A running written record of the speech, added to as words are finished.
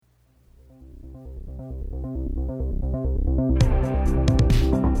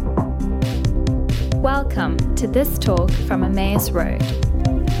Welcome to this talk from Emmaus Road,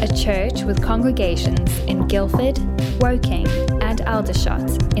 a church with congregations in Guildford, Woking and Aldershot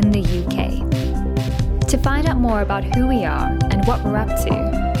in the UK. To find out more about who we are and what we're up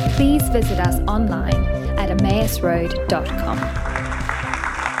to, please visit us online at emmausroad.com.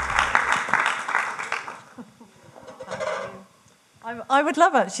 I would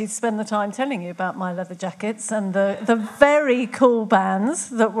love actually to spend the time telling you about my leather jackets and the very cool bands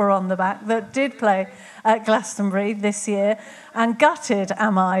that were on the back that did play at Glastonbury this year. And gutted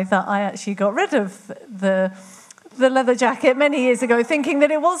am I that I actually got rid of the leather jacket many years ago, thinking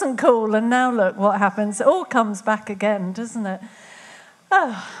that it wasn't cool. And now look what happens. It all comes back again, doesn't it?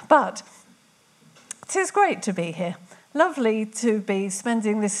 But it is great to be here. Lovely to be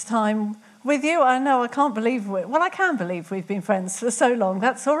spending this time with you. I know I can't believe I can believe we've been friends for so long.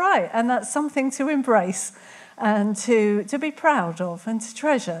 That's all right. And that's something to embrace and to be proud of and to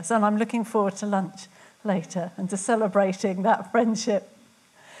treasure. And I'm looking forward to lunch later and to celebrating that friendship.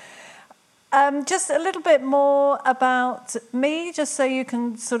 Just a little bit more about me, just so you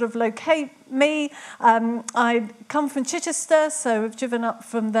can sort of locate me. I come from Chichester, so we've driven up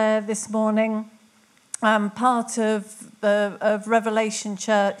from there this morning. I'm part of Revelation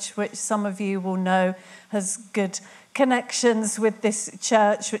Church, which some of you will know has good connections with this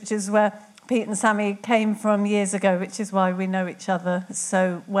church, which is where Pete and Sammy came from years ago, which is why we know each other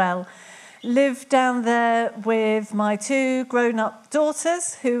so well. Live down there with my two grown-up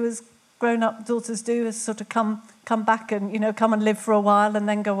daughters, who, as grown-up daughters do, has sort of come back and, come and live for a while and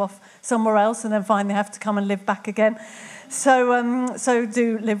then go off somewhere else and then finally have to come and live back again. So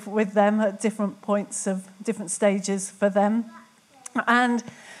do live with them at different points of different stages for them. And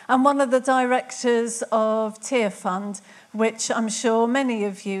I'm one of the directors of Tearfund, which I'm sure many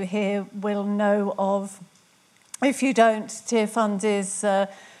of you here will know of. If you don't, Tearfund is a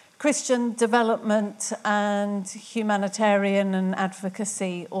Christian development and humanitarian and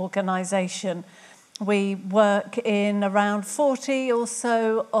advocacy organisation. We work in around 40 or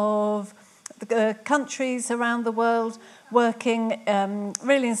so of the countries around the world, working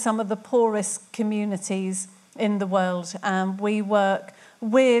really in some of the poorest communities in the world. And we work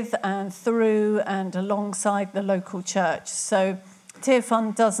with and through and alongside the local church. So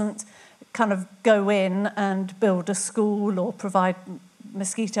Tearfund doesn't kind of go in and build a school or provide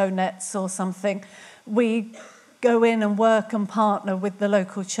mosquito nets or something. We go in and work and partner with the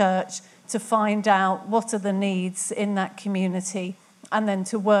local church to find out what are the needs in that community, and then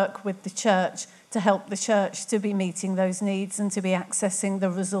to work with the church to help the church to be meeting those needs and to be accessing the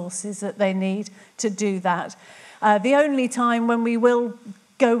resources that they need to do that. The only time when we will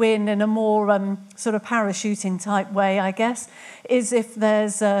go in a more sort of parachuting type way, I guess, is if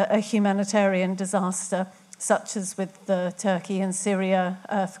there's a humanitarian disaster, such as with the Turkey and Syria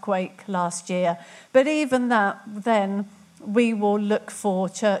earthquake last year. But even that, then we will look for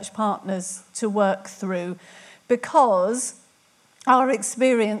church partners to work through, because our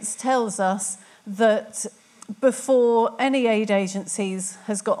experience tells us that before any aid agencies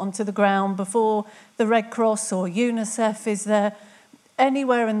has got onto the ground, before the Red Cross or UNICEF is there,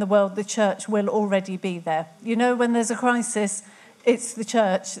 anywhere in the world, the church will already be there. When there's a crisis, it's the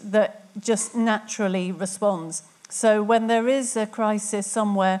church that just naturally responds. So when there is a crisis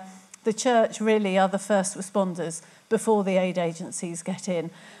somewhere, the church really are the first responders before the aid agencies get in.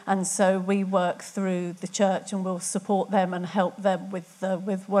 And so we work through the church and we'll support them and help them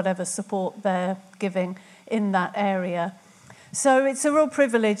with whatever support they're giving in that area. So it's a real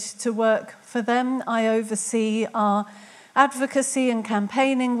privilege to work for them. I oversee our advocacy and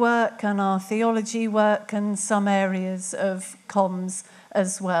campaigning work and our theology work and some areas of comms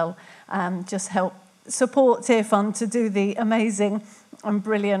as well. Just help support Tearfund to do the amazing and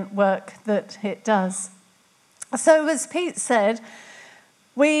brilliant work that it does. So as Pete said,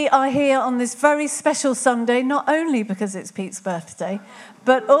 we are here on this very special Sunday, not only because it's Pete's birthday,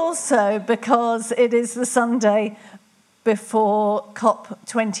 but also because it is the Sunday before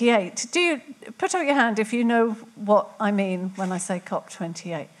COP28. Do you put up your hand if you know what I mean when I say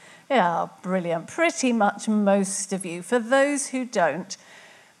COP28? Yeah, brilliant. Pretty much most of you. For those who don't,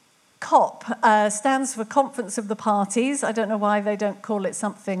 COP stands for Conference of the Parties. I don't know why they don't call it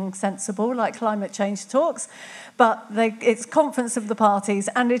something sensible like climate change talks, but it's Conference of the Parties,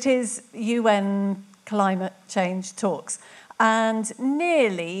 and it is UN climate change talks. And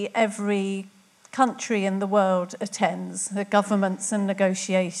nearly every country in the world attends. The governments and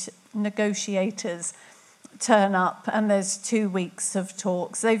negotiators turn up, and there's 2 weeks of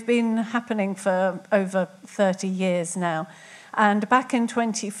talks. They've been happening for over 30 years now. And back in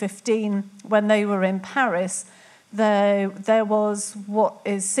 2015, when they were in Paris, there was what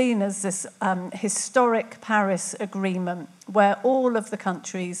is seen as this historic Paris Agreement, where all of the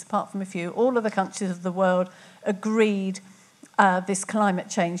countries, apart from a few, all of the countries of the world agreed this climate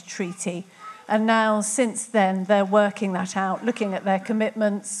change treaty. And now, since then, they're working that out, looking at their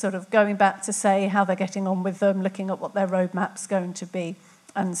commitments, sort of going back to say how they're getting on with them, looking at what their roadmap's going to be,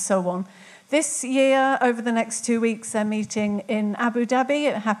 and so on. This year, over the next 2 weeks, they're meeting in Abu Dhabi.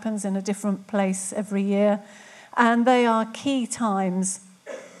 It happens in a different place every year. And they are key times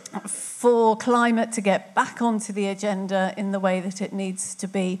for climate to get back onto the agenda in the way that it needs to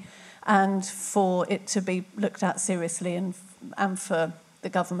be, and for it to be looked at seriously, and for the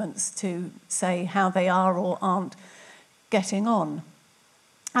governments to say how they are or aren't getting on.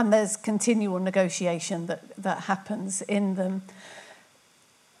 And there's continual negotiation that happens in them.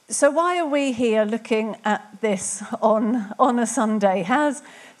 So why are we here looking at this on a Sunday? Has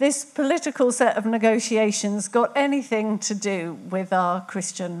this political set of negotiations got anything to do with our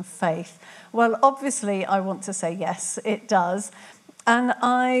Christian faith? Well, obviously, I want to say yes, it does. And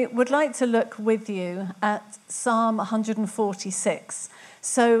I would like to look with you at Psalm 146.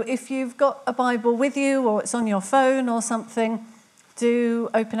 So if you've got a Bible with you, or it's on your phone or something, do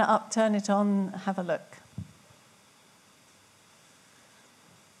open it up, turn it on, have a look.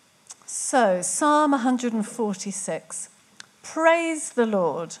 So, Psalm 146. Praise the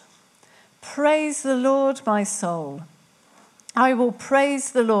Lord. Praise the Lord, my soul. I will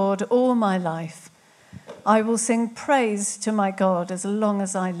praise the Lord all my life. I will sing praise to my God as long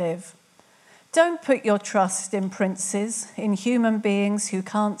as I live. Don't put your trust in princes, in human beings who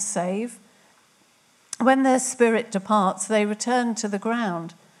can't save. When their spirit departs, they return to the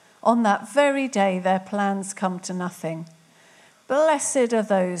ground. On that very day, their plans come to nothing. Blessed are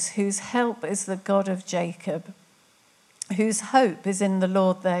those whose help is the God of Jacob, whose hope is in the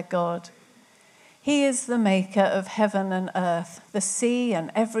Lord their God. He is the maker of heaven and earth, the sea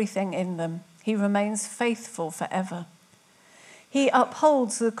and everything in them. He remains faithful forever. He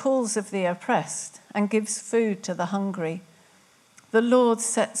upholds the cause of the oppressed and gives food to the hungry. The Lord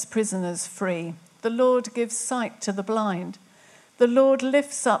sets prisoners free. The Lord gives sight to the blind. The Lord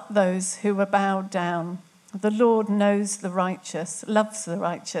lifts up those who are bowed down. The Lord knows the righteous, loves the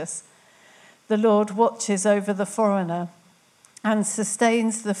righteous. The Lord watches over the foreigner and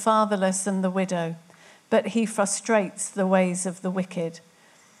sustains the fatherless and the widow, but he frustrates the ways of the wicked.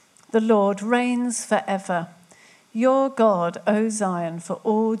 The Lord reigns forever. Your God, O Zion, for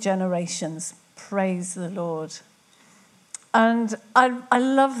all generations. Praise the Lord. And I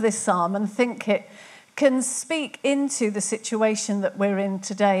love this psalm and think it can speak into the situation that we're in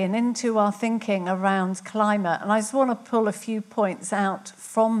today and into our thinking around climate. And I just want to pull a few points out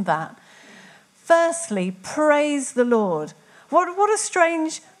from that. Firstly, praise the Lord. What a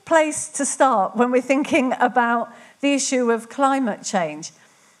strange place to start when we're thinking about the issue of climate change.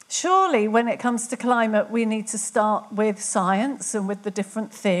 Surely, when it comes to climate, we need to start with science and with the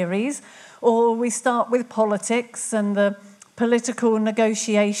different theories, or we start with politics and the political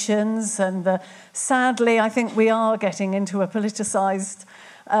negotiations, and sadly, I think we are getting into a politicised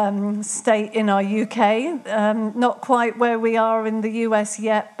state in our UK. Not quite where we are in the US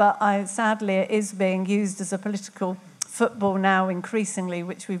yet, but sadly it is being used as a political football now increasingly,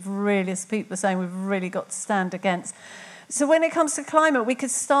 which we've really, as people are saying, we've really got to stand against. So when it comes to climate, we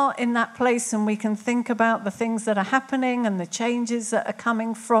could start in that place and we can think about the things that are happening and the changes that are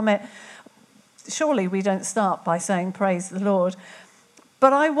coming from it. Surely we don't start by saying praise the Lord.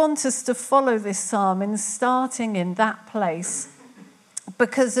 But I want us to follow this psalm in starting in that place,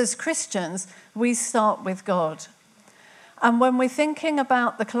 because as Christians, we start with God. And when we're thinking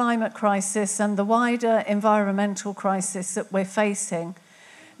about the climate crisis and the wider environmental crisis that we're facing,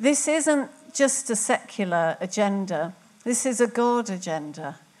 this isn't just a secular agenda. This is a God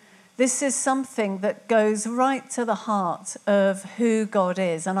agenda. This is something that goes right to the heart of who God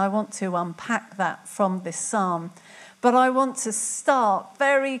is, and I want to unpack that from this psalm. But I want to start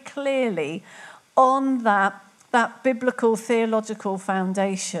very clearly on that biblical theological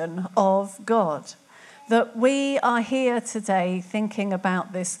foundation of God, that we are here today thinking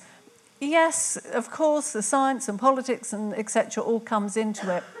about this. Yes, of course, the science and politics and etc. all comes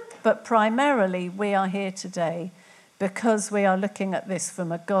into it, but primarily we are here today because we are looking at this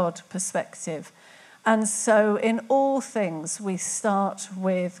from a God perspective. And so in all things, we start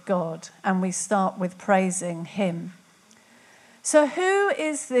with God and we start with praising him. So who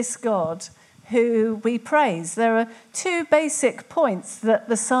is this God who we praise? There are two basic points that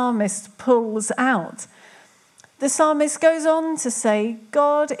the psalmist pulls out. The psalmist goes on to say,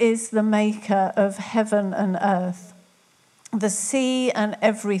 God is the maker of heaven and earth, the sea and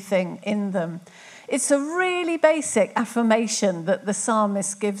everything in them. It's a really basic affirmation that the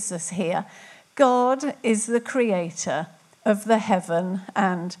psalmist gives us here. God is the creator of the heaven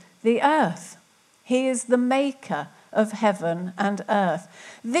and the earth. He is the maker of heaven and earth.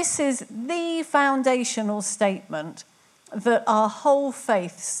 This is the foundational statement that our whole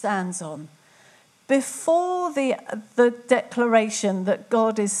faith stands on. Before the declaration that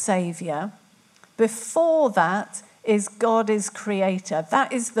God is Saviour, before that is God is Creator.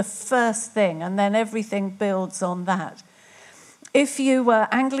 That is the first thing, and then everything builds on that. If you were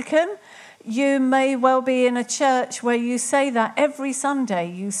Anglican, you may well be in a church where you say that every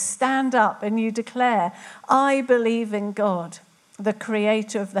Sunday. You stand up and you declare, I believe in God, the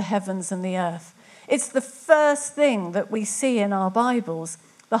creator of the heavens and the earth. It's the first thing that we see in our Bibles.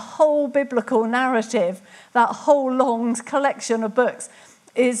 The whole biblical narrative, that whole long collection of books,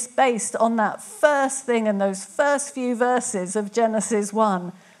 is based on that first thing and those first few verses of Genesis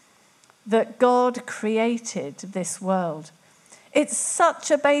 1, that God created this world. It's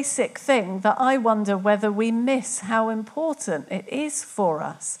such a basic thing that I wonder whether we miss how important it is for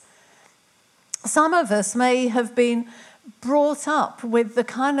us. Some of us may have been brought up with the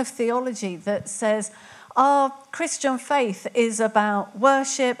kind of theology that says our Christian faith is about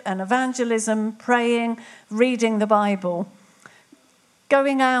worship and evangelism, praying, reading the Bible,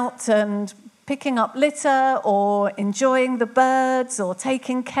 going out and picking up litter or enjoying the birds or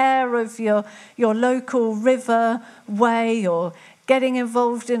taking care of your local river way or getting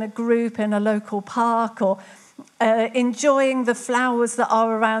involved in a group in a local park or enjoying the flowers that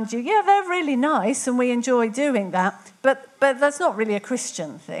are around you. Yeah, they're really nice and we enjoy doing that, but that's not really a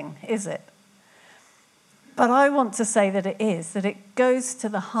Christian thing, is it? But I want to say that it is, that it goes to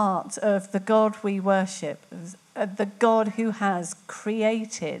the heart of the God we worship, the God who has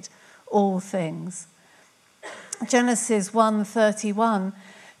created all things. Genesis 1:31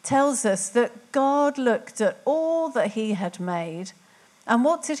 tells us that God looked at all that he had made, and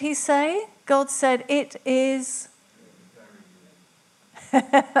what did he say? God said, it is...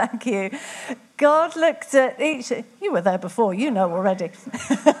 Thank you. God looked at each... You were there before, you know already.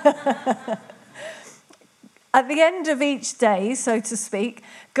 At the end of each day, so to speak,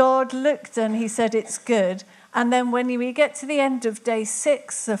 God looked and he said, it's good. And then when we get to the end of day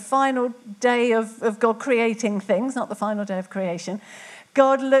 6, the final day of God creating things, not the final day of creation,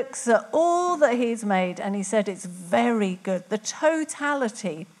 God looks at all that he's made and he said, it's very good. The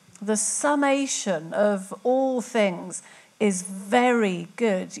totality, the summation of all things is very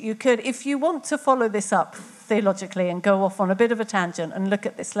good. You could, if you want to follow this up theologically and go off on a bit of a tangent and look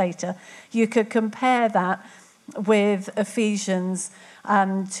at this later, you could compare that with Ephesians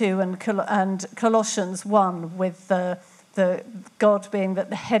 2 and Colossians 1 with the God being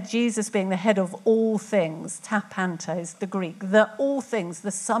the head, Jesus being the head of all things, tapanto is the Greek, the all things,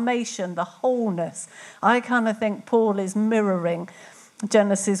 the summation, the wholeness. I kind of think Paul is mirroring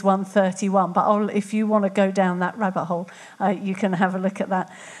Genesis 1:31, but if you want to go down that rabbit hole, you can have a look at that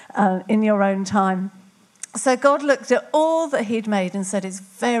in your own time. So God looked at all that he'd made and said, it's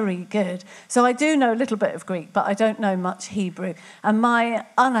very good. So I do know a little bit of Greek, but I don't know much Hebrew. And my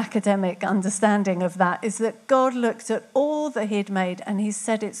unacademic understanding of that is that God looked at all that he'd made and he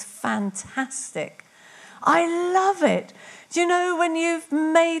said, it's fantastic. I love it. Do you know when you've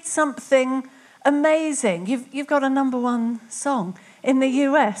made something amazing, you've got a number 1 song in the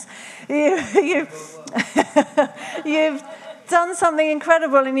US. You've done something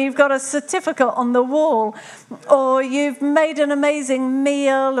incredible and you've got a certificate on the wall, or you've made an amazing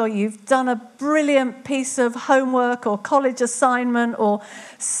meal, or you've done a brilliant piece of homework or college assignment or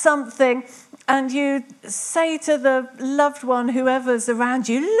something, and you say to the loved one, whoever's around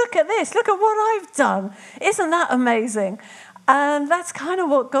you, look at this, look at what I've done. Isn't that amazing? And that's kind of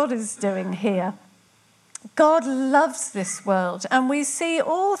what God is doing here. God loves this world, and we see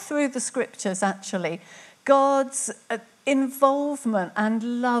all through the scriptures actually God's involvement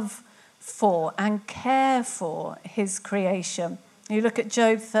and love for and care for his creation. You look at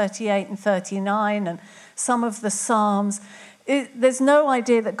Job 38 and 39 and some of the Psalms. There's no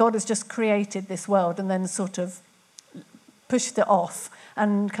idea that God has just created this world and then sort of pushed it off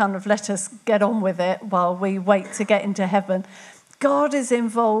and kind of let us get on with it while we wait to get into heaven. God is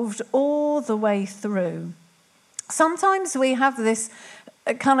involved all the way through. Sometimes we have this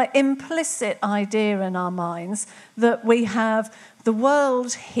a kind of implicit idea in our minds that we have the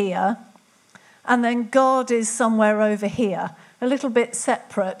world here and then God is somewhere over here, a little bit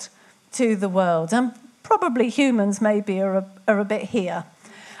separate to the world. And probably humans maybe are a bit here.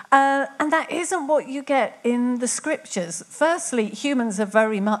 And that isn't what you get in the scriptures. Firstly, humans are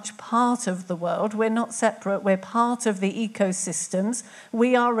very much part of the world. We're not separate. We're part of the ecosystems.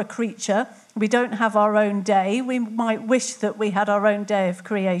 We are a creature. We don't have our own day. We might wish that we had our own day of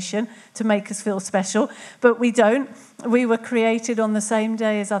creation to make us feel special, but we don't. We were created on the same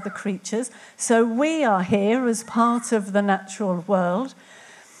day as other creatures. So we are here as part of the natural world.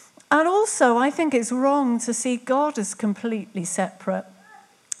 And also, I think it's wrong to see God as completely separate.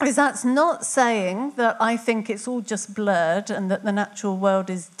 Because that's not saying that I think it's all just blurred and that the natural world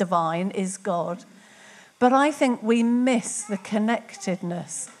is divine, is God. But I think we miss the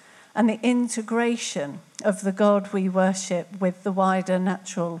connectedness and the integration of the God we worship with the wider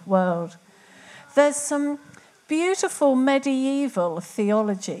natural world. There's some beautiful medieval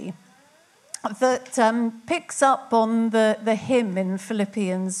theology that picks up on the hymn in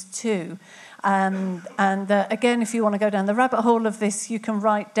Philippians 2. And again, if you want to go down the rabbit hole of this, you can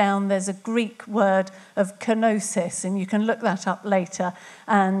write down, there's a Greek word of kenosis, and you can look that up later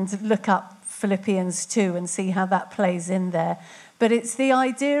and look up Philippians 2 and see how that plays in there. But it's the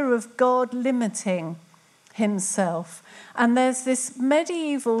idea of God limiting himself. And there's this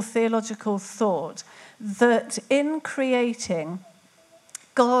medieval theological thought that in creating,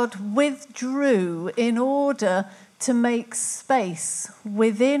 God withdrew in order to make space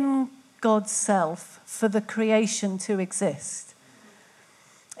within God's self for the creation to exist.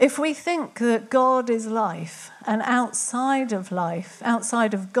 If we think that God is life and outside of life,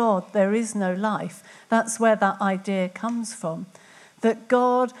 outside of God, there is no life, that's where that idea comes from. That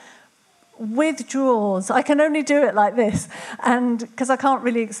God withdraws, I can only do it like this, and because I can't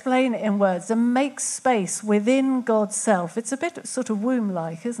really explain it in words, and makes space within God's self. It's a bit sort of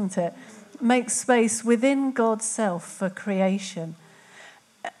womb-like, isn't it? Makes space within God's self for creation.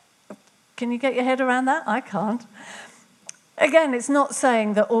 Can you get your head around that? I can't. Again, it's not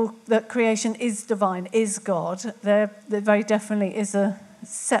saying that creation is divine, is God. There very definitely is a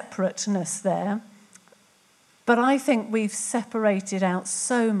separateness there. But I think we've separated out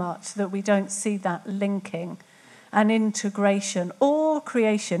so much that we don't see that linking and integration. All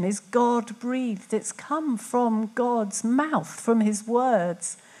creation is God-breathed. It's come from God's mouth, from his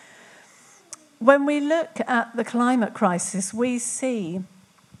words. When we look at the climate crisis, we see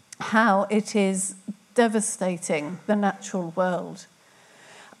how it is devastating the natural world.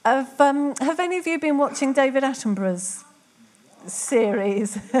 Have any of you been watching David Attenborough's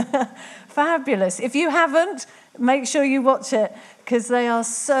series? Fabulous. If you haven't, make sure you watch it because they are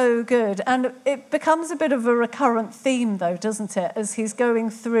so good. And it becomes a bit of a recurrent theme, though, doesn't it? As he's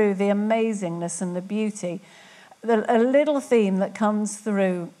going through the amazingness and the beauty, a little theme that comes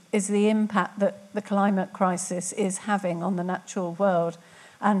through is the impact that the climate crisis is having on the natural world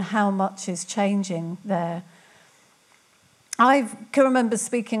and how much is changing there. I can remember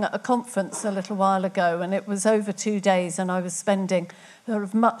speaking at a conference a little while ago, and it was over 2 days, and I was spending sort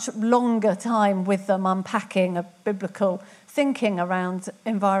of much longer time with them unpacking a biblical thinking around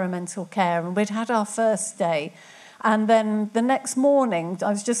environmental care. And we'd had our first day, and then the next morning,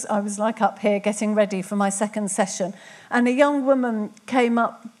 I was like up here getting ready for my second session, and a young woman came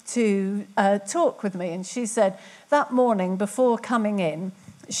up to talk with me, and she said that morning before coming in,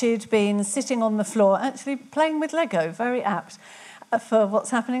 she'd been sitting on the floor, actually playing with Lego, very apt for what's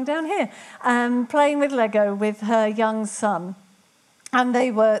happening down here, playing with Lego with her young son. And they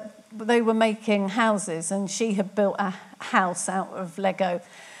were making houses, and she had built a house out of Lego.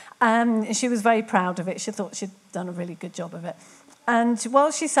 She was very proud of it. She thought she'd done a really good job of it. And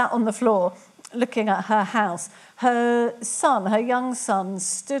while she sat on the floor looking at her house, her young son,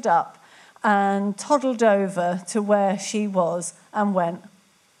 stood up and toddled over to where she was and went,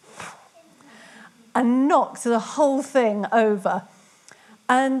 and knocked the whole thing over.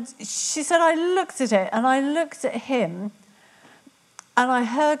 And she said, I looked at it and I looked at him and I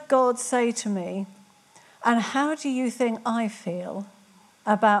heard God say to me, and how do you think I feel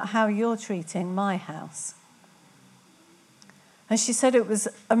about how you're treating my house? And she said it was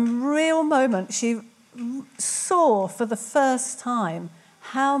a real moment. She saw for the first time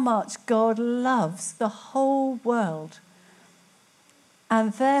how much God loves the whole world.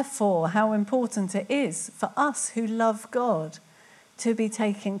 And therefore, how important it is for us who love God to be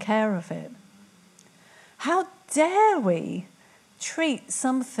taking care of it. How dare we treat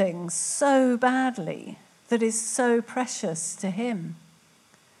something so badly that is so precious to him?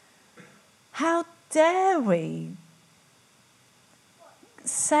 How dare we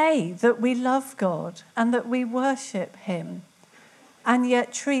say that we love God and that we worship him, and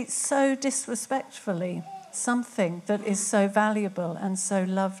yet treat so disrespectfully something that is so valuable and so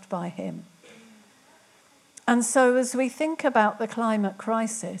loved by him? And so as we think about the climate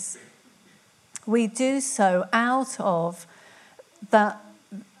crisis, we do so out of that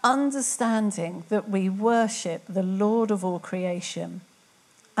understanding that we worship the Lord of all creation,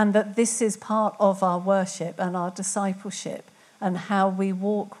 and that this is part of our worship and our discipleship and how we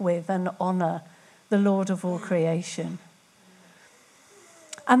walk with and honour the Lord of all creation.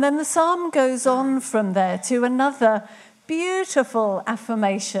 And then the psalm goes on from there to another beautiful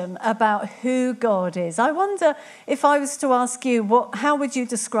affirmation about who God is. I wonder if I was to ask you, how would you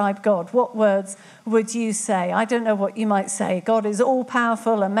describe God? What words would you say? I don't know what you might say. God is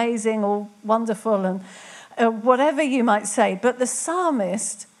all-powerful, amazing, all wonderful, and whatever you might say. But the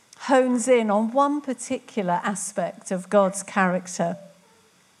psalmist hones in on one particular aspect of God's character.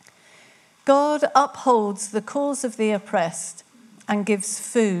 God upholds the cause of the oppressed and gives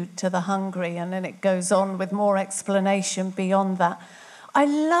food to the hungry. And then it goes on with more explanation beyond that. I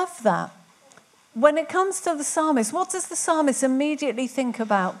love that. When it comes to the psalmist, what does the psalmist immediately think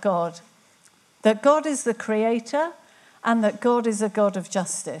about God? That God is the creator and that God is a God of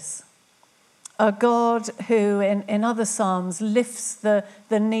justice. A God who, in other psalms, lifts the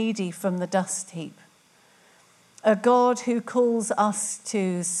needy from the dust heap. A God who calls us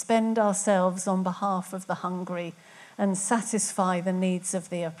to spend ourselves on behalf of the hungry and satisfy the needs of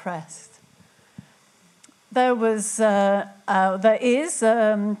the oppressed. There is some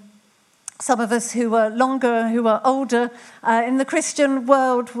of us who are older in the Christian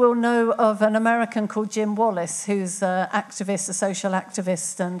world will know of an American called Jim Wallis, who's an activist, a social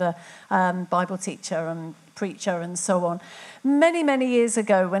activist, and a Bible teacher and preacher and so on. Many, many years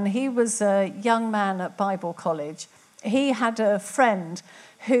ago, when he was a young man at Bible college, he had a friend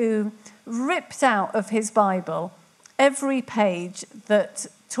who ripped out of his Bible every page that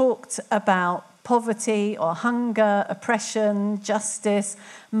talked about poverty or hunger, oppression, justice,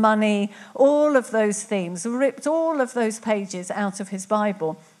 money, all of those themes, ripped all of those pages out of his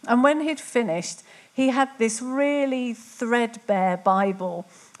Bible. And when he'd finished, he had this really threadbare Bible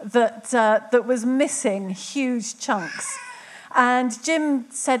that was missing huge chunks. And Jim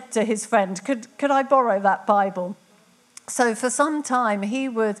said to his friend, could I borrow that Bible? So for some time, he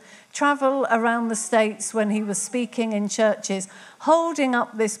would travel around the States when he was speaking in churches, holding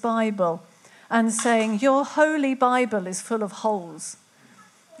up this Bible and saying, your holy Bible is full of holes.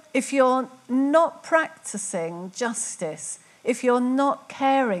 If you're not practicing justice, if you're not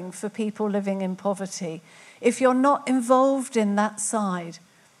caring for people living in poverty, if you're not involved in that side,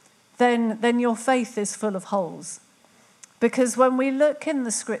 then your faith is full of holes. Because when we look in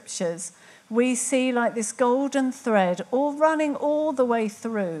the scriptures, we see like this golden thread all running all the way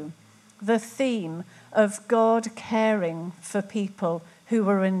through the theme of God caring for people who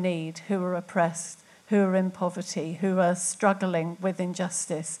are in need, who are oppressed, who are in poverty, who are struggling with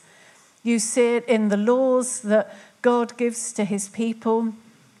injustice. You see it in the laws that God gives to his people.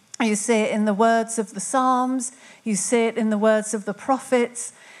 You see it in the words of the Psalms. You see it in the words of the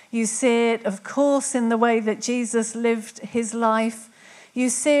prophets. You see it, of course, in the way that Jesus lived his life. You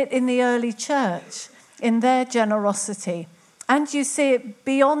see it in the early church, in their generosity. And you see it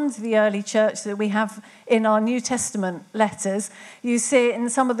beyond the early church that we have in our New Testament letters. You see it in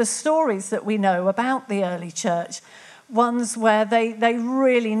some of the stories that we know about the early church, ones where they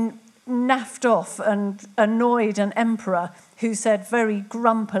really naffed off and annoyed an emperor who said very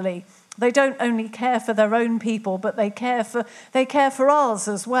grumpily, they don't only care for their own people, but they care for ours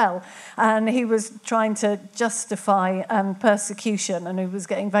as well. And he was trying to justify persecution, and he was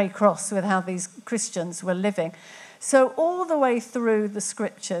getting very cross with how these Christians were living. So all the way through the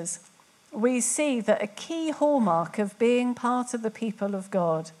scriptures, we see that a key hallmark of being part of the people of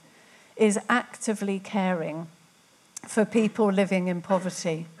God is actively caring for people living in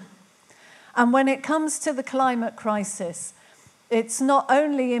poverty. And when it comes to the climate crisis, it's not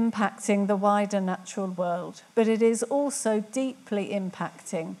only impacting the wider natural world, but it is also deeply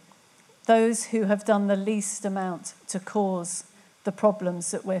impacting those who have done the least amount to cause the problems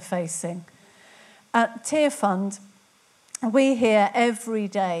that we're facing. At Tearfund, we hear every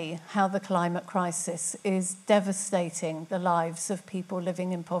day how the climate crisis is devastating the lives of people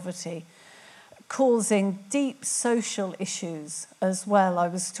living in poverty, causing deep social issues as well. I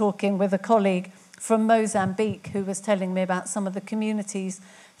was talking with a colleague from Mozambique who was telling me about some of the communities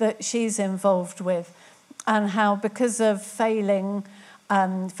that she's involved with, and how because of failing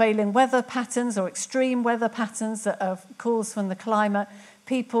weather patterns or extreme weather patterns that are caused from the climate,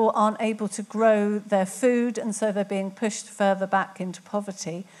 people aren't able to grow their food, and so they're being pushed further back into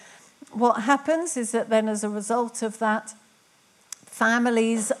poverty. What happens is that then as a result of that,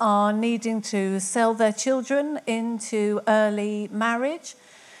 families are needing to sell their children into early marriage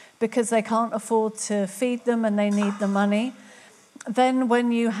because they can't afford to feed them and they need the money. Then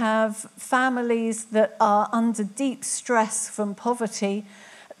when you have families that are under deep stress from poverty,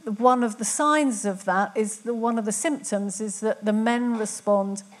 one of the signs of that is one of the symptoms is that the men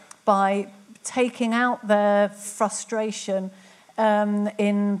respond by taking out their frustration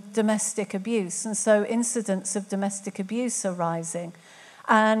in domestic abuse. And so incidents of domestic abuse are rising.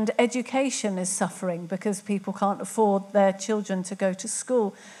 And education is suffering because people can't afford their children to go to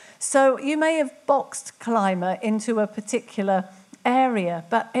school. So you may have boxed climate into a particular area,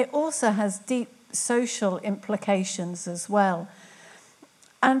 but it also has deep social implications as well.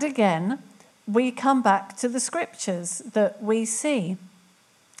 And again, we come back to the scriptures that we see.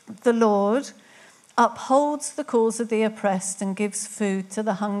 The Lord upholds the cause of the oppressed and gives food to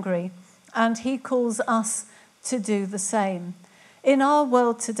the hungry, and he calls us to do the same. In our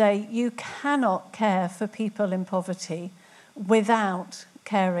world today, you cannot care for people in poverty without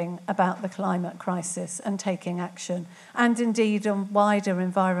caring about the climate crisis and taking action, and indeed on wider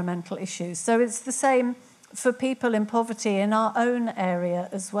environmental issues. So it's the same for people in poverty in our own area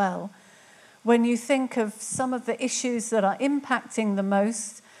as well. When you think of some of the issues that are impacting the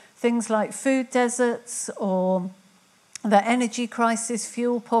most, things like food deserts or the energy crisis,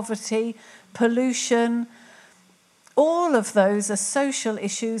 fuel poverty, pollution, all of those are social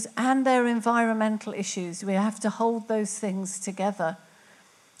issues and they're environmental issues. We have to hold those things together.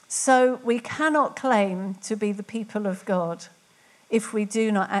 So we cannot claim to be the people of God if we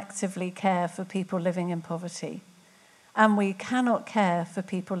do not actively care for people living in poverty. And we cannot care for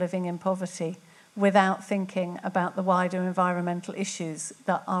people living in poverty without thinking about the wider environmental issues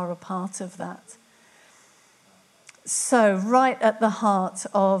that are a part of that. So, right at the heart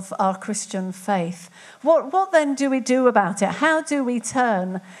of our Christian faith, what then do we do about it? How do we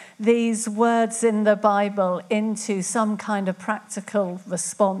turn these words in the Bible into some kind of practical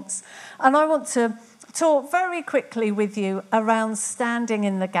response? And I want to talk very quickly with you around standing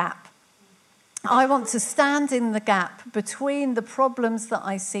in the gap. I want to stand in the gap between the problems that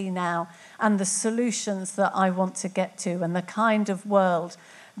I see now and the solutions that I want to get to and the kind of world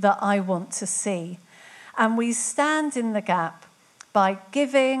that I want to see. And we stand in the gap by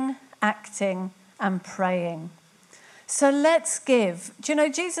giving, acting, and praying. So let's give. Do you know,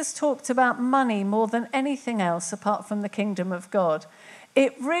 Jesus talked about money more than anything else apart from the kingdom of God.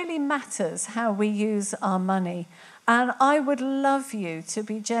 It really matters how we use our money. And I would love you to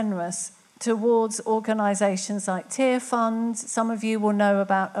be generous towards organisations like Tearfund. Some of you will know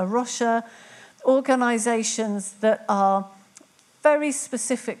about Arosha, organisations that are very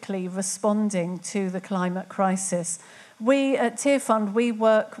specifically responding to the climate crisis. We at Tearfund, we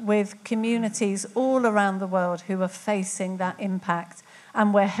work with communities all around the world who are facing that impact,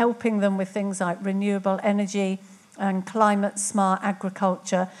 and we're helping them with things like renewable energy and climate smart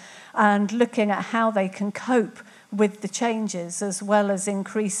agriculture, and looking at how they can cope with the changes, as well as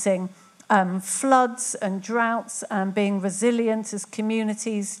increasing floods and droughts and being resilient as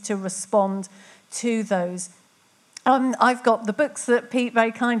communities to respond to those. I've got the books that Pete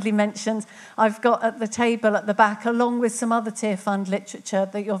very kindly mentioned. I've got at the table at the back, along with some other Tearfund literature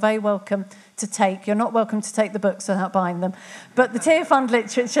that you're very welcome to take. You're not welcome to take the books without buying them, but the Tearfund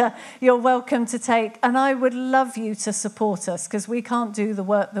literature you're welcome to take. And I would love you to support us, because we can't do the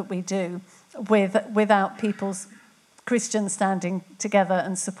work that we do without people's Christians standing together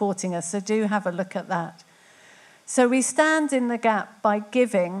and supporting us. So do have a look at that. So we stand in the gap by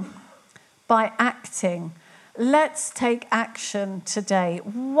giving, by acting. Let's take action today.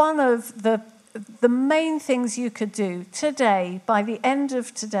 One of the main things you could do today, by the end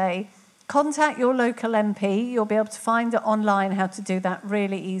of today, contact your local MP. You'll be able to find it online how to do that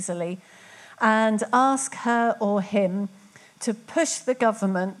really easily. And ask her or him to push the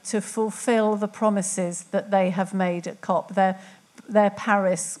government to fulfill the promises that they have made at COP, their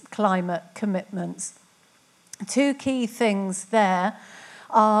Paris climate commitments. Two key things there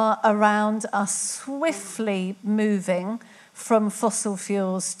are around us swiftly moving from fossil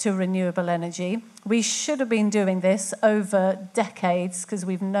fuels to renewable energy. We should have been doing this over decades, because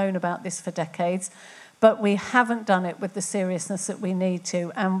we've known about this for decades, but we haven't done it with the seriousness that we need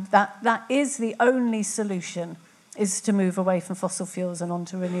to. And that is the only solution, is to move away from fossil fuels and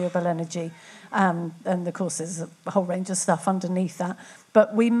onto renewable energy. And of course, there's a whole range of stuff underneath that.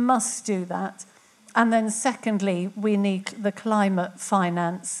 But we must do that. And then secondly, we need the climate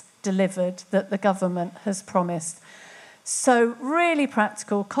finance delivered that the government has promised. So really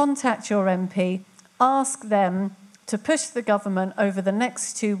practical, contact your MP, ask them to push the government over the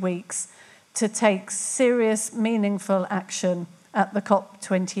next 2 weeks to take serious, meaningful action at the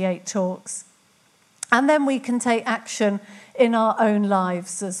COP28 talks. And then we can take action in our own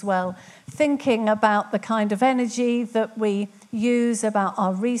lives as well, thinking about the kind of energy that we use, about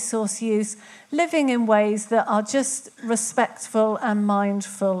our resource use, living in ways that are just respectful and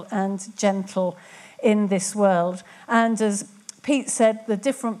mindful and gentle in this world. And as Pete said, the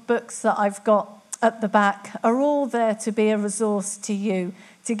different books that I've got at the back are all there to be a resource to you,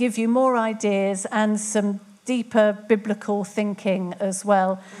 to give you more ideas and some deeper biblical thinking as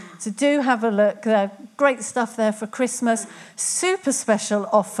well. So do have a look. Great stuff there for Christmas. Super special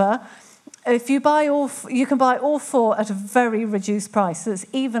offer. If you buy you can buy all 4 at a very reduced price. So it's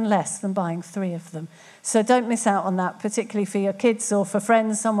even less than buying 3 of them. So don't miss out on that, particularly for your kids or for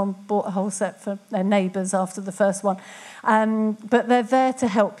friends. Someone bought a whole set for their neighbours after the first one. But they're there to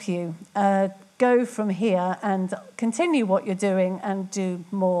help you. Go from here and continue what you're doing and do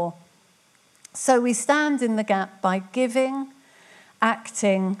more. So we stand in the gap by giving,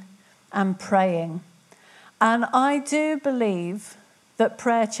 acting, and praying. And I do believe that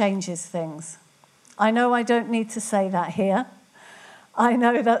prayer changes things. I know I don't need to say that here. I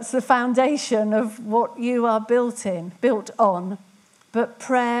know that's the foundation of what you are built on. But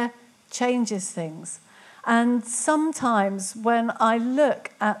prayer changes things. And sometimes when I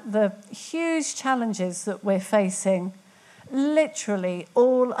look at the huge challenges that we're facing, literally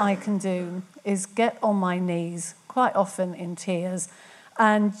all I can do is get on my knees, quite often in tears,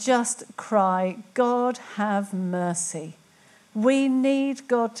 and just cry, God, have mercy. We need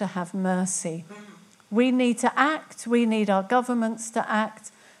God to have mercy. We need to act, we need our governments to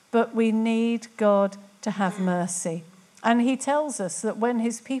act, but we need God to have mercy. And he tells us that when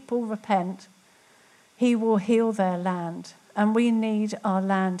his people repent, he will heal their land, and we need our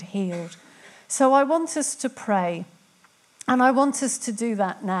land healed. So I want us to pray, and I want us to do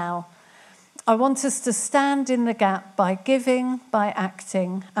that now. I want us to stand in the gap by giving, by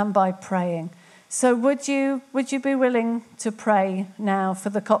acting, and by praying. So would you be willing to pray now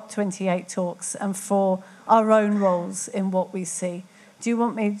for the COP28 talks and for our own roles in what we see? Do you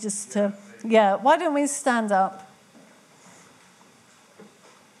want me just to... Yeah, why don't we stand up?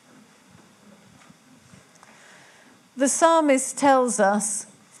 The psalmist tells us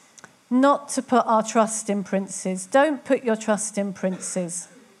not to put our trust in princes. Don't put your trust in princes,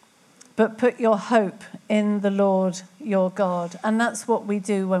 but put your hope in the Lord your God. And that's what we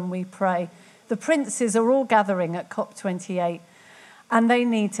do when we pray. The princes are all gathering at COP28, and they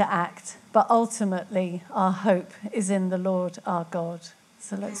need to act. But ultimately, our hope is in the Lord our God.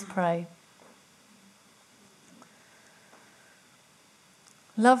 So let's pray.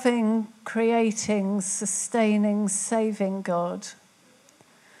 Loving, creating, sustaining, saving God,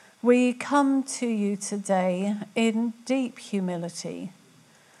 we come to you today in deep humility,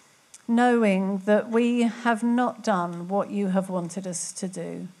 knowing that we have not done what you have wanted us to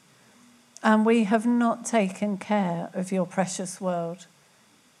do, and we have not taken care of your precious world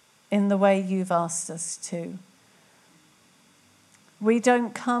in the way you've asked us to. We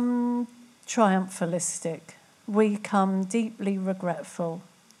don't come triumphalistic. We come deeply regretful.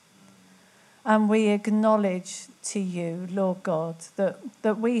 And we acknowledge to you, Lord God,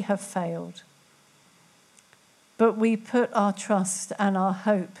 that we have failed. But we put our trust and our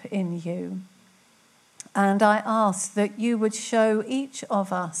hope in you. And I ask that you would show each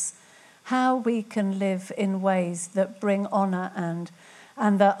of us how we can live in ways that bring honour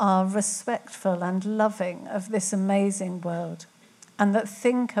and that are respectful and loving of this amazing world, and that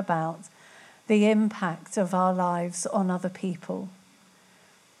think about the impact of our lives on other people.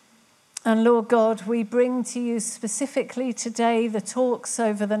 And Lord God, we bring to you specifically today the talks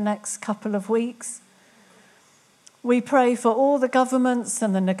over the next couple of weeks. We pray for all the governments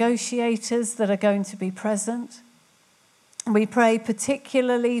and the negotiators that are going to be present. We pray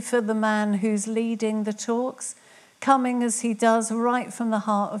particularly for the man who's leading the talks, coming as he does right from the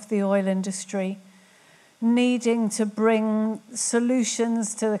heart of the oil industry, needing to bring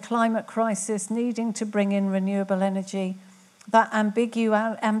solutions to the climate crisis, needing to bring in renewable energy, that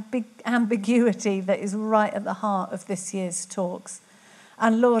ambiguity that is right at the heart of this year's talks.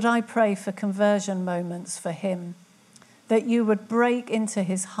 And Lord, I pray for conversion moments for him, that you would break into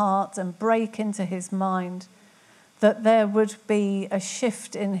his heart and break into his mind, that there would be a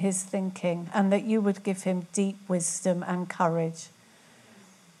shift in his thinking, and that you would give him deep wisdom and courage.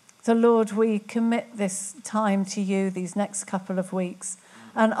 So Lord, we commit this time to you, these next couple of weeks,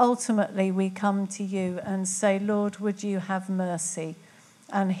 and ultimately we come to you and say, Lord, would you have mercy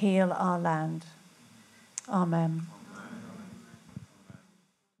and heal our land? Amen.